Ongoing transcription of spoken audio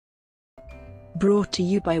Brought to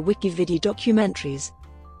you by WikiVidi Documentaries.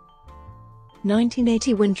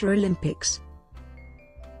 1980 Winter Olympics.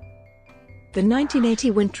 The 1980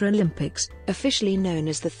 Winter Olympics, officially known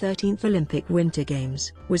as the 13th Olympic Winter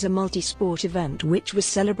Games, was a multi-sport event which was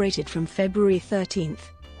celebrated from February 13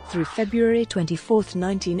 through February 24,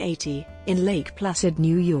 1980, in Lake Placid,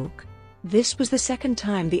 New York. This was the second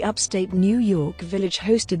time the Upstate New York village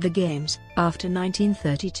hosted the Games, after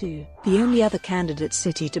 1932. The only other candidate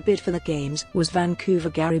city to bid for the Games was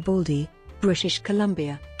Vancouver-Garibaldi, British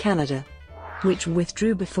Columbia, Canada, which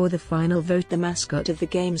withdrew before the final vote. The mascot of the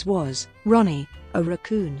Games was Roni, a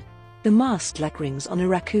raccoon. The mask-like rings on a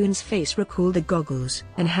raccoon's face recall the goggles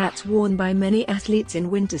and hats worn by many athletes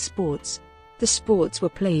in winter sports. The sports were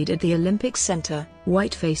played at the Olympic Center,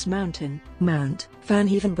 Whiteface Mountain, Mount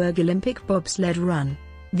Hoevenberg Olympic Bobsled Run,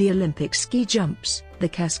 the Olympic ski jumps, the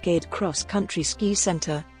Cascade cross-country ski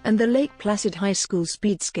center, and the Lake Placid High School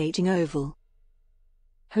speed skating oval.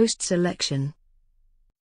 Host selection.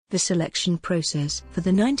 The selection process for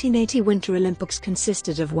the 1980 Winter Olympics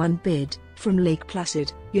consisted of one bid, from Lake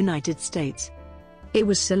Placid, United States. It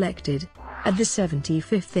was selected at the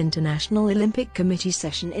 75th International Olympic Committee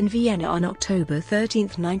session in Vienna on October 13,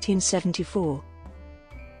 1974.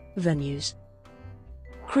 Venues.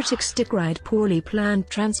 Critics decried poorly planned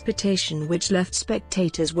transportation which left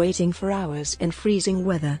spectators waiting for hours in freezing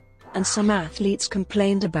weather, and some athletes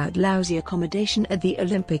complained about lousy accommodation at the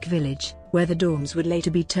Olympic Village, where the dorms would later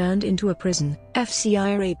be turned into a prison.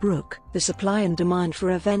 FCIRA Brook. The supply and demand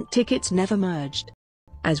for event tickets never merged,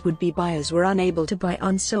 as would-be buyers were unable to buy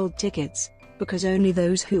unsold tickets, because only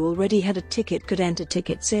those who already had a ticket could enter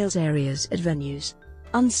ticket sales areas at venues.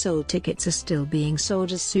 Unsold tickets are still being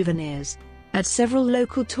sold as souvenirs at several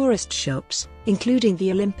local tourist shops, including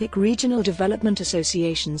the Olympic Regional Development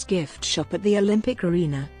Association's gift shop at the Olympic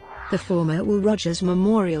Arena. The former Will Rogers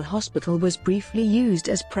Memorial Hospital was briefly used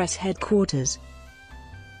as press headquarters.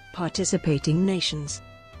 Participating nations.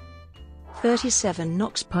 37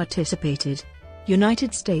 NOCs participated.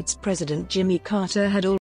 United States President Jimmy Carter had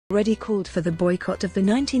already called for the boycott of the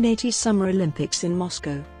 1980 Summer Olympics in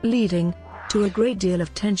Moscow, leading to a great deal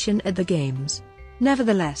of tension at the Games.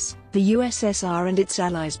 Nevertheless, the USSR and its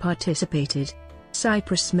allies participated.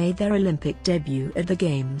 Cyprus made their Olympic debut at the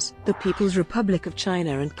Games. The People's Republic of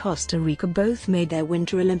China and Costa Rica both made their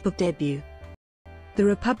Winter Olympic debut. The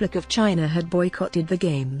Republic of China had boycotted the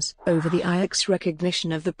Games over the IOC's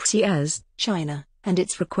recognition of the PRC as China, and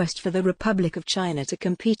its request for the Republic of China to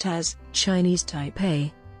compete as Chinese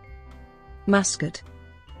Taipei. Mascot.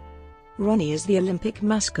 Roni is the Olympic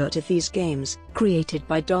mascot of these Games, created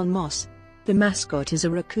by Don Moss. The mascot is a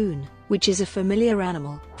raccoon, which is a familiar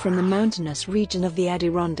animal from the mountainous region of the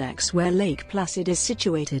Adirondacks where Lake Placid is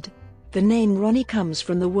situated. The name Roni comes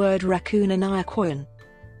from the word raccoon in Iroquoian,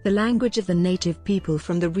 the language of the native people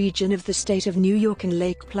from the region of the state of New York and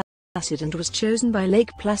Lake Placid, and was chosen by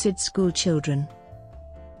Lake Placid school children.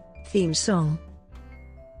 Theme song.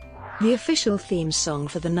 The official theme song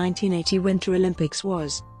for the 1980 Winter Olympics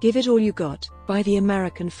was "Give It All You Got" by the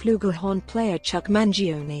American flugelhorn player Chuck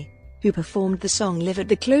Mangione, who performed the song live at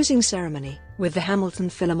the closing ceremony with the Hamilton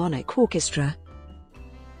Philharmonic Orchestra.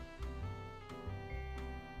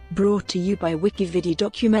 Brought to you by WikiVidi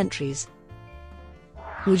Documentaries.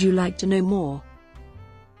 Would you like to know more?